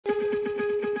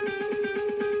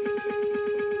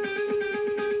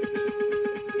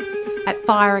At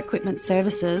Fire Equipment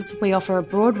Services, we offer a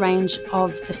broad range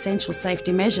of essential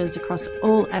safety measures across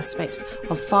all aspects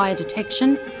of fire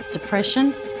detection,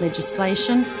 suppression,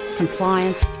 legislation,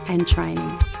 compliance and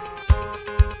training.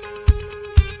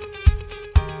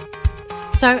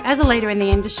 So as a leader in the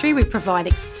industry, we provide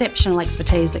exceptional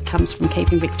expertise that comes from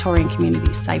keeping Victorian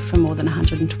communities safe for more than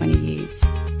 120 years.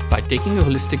 By taking a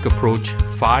holistic approach,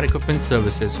 Fire Equipment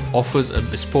Services offers a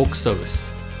bespoke service.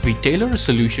 We tailor a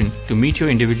solution to meet your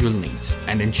individual needs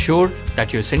and ensure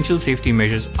that your essential safety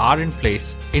measures are in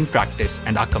place in practice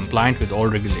and are compliant with all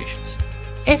regulations.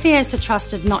 FES are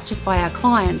trusted not just by our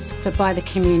clients, but by the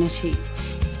community,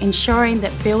 ensuring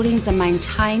that buildings are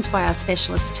maintained by our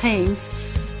specialist teams,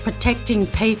 protecting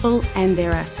people and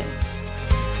their assets.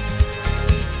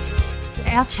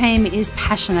 Our team is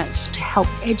passionate to help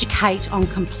educate on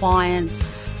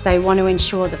compliance. They want to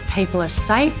ensure that people are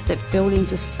safe, that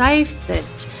buildings are safe,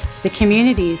 that the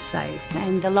community is safe.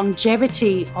 And the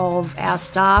longevity of our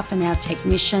staff and our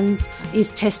technicians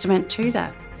is testament to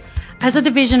that. As a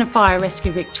division of Fire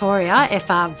Rescue Victoria,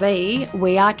 FRV,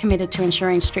 we are committed to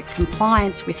ensuring strict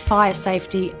compliance with fire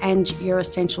safety and your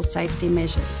essential safety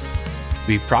measures.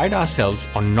 We pride ourselves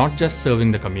on not just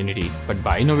serving the community, but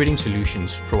by innovating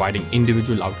solutions providing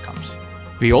individual outcomes.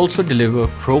 We also deliver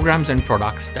programs and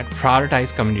products that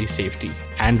prioritize community safety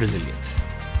and resilience.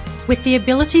 With the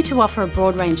ability to offer a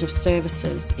broad range of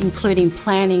services, including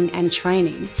planning and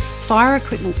training, Fire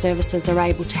Equipment Services are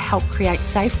able to help create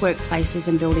safe workplaces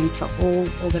and buildings for all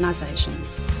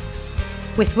organisations.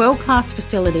 With world-class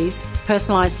facilities,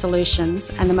 personalised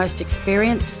solutions and the most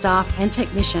experienced staff and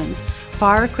technicians,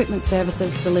 Fire Equipment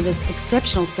Services delivers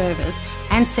exceptional service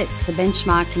and sets the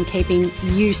benchmark in keeping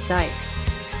you safe.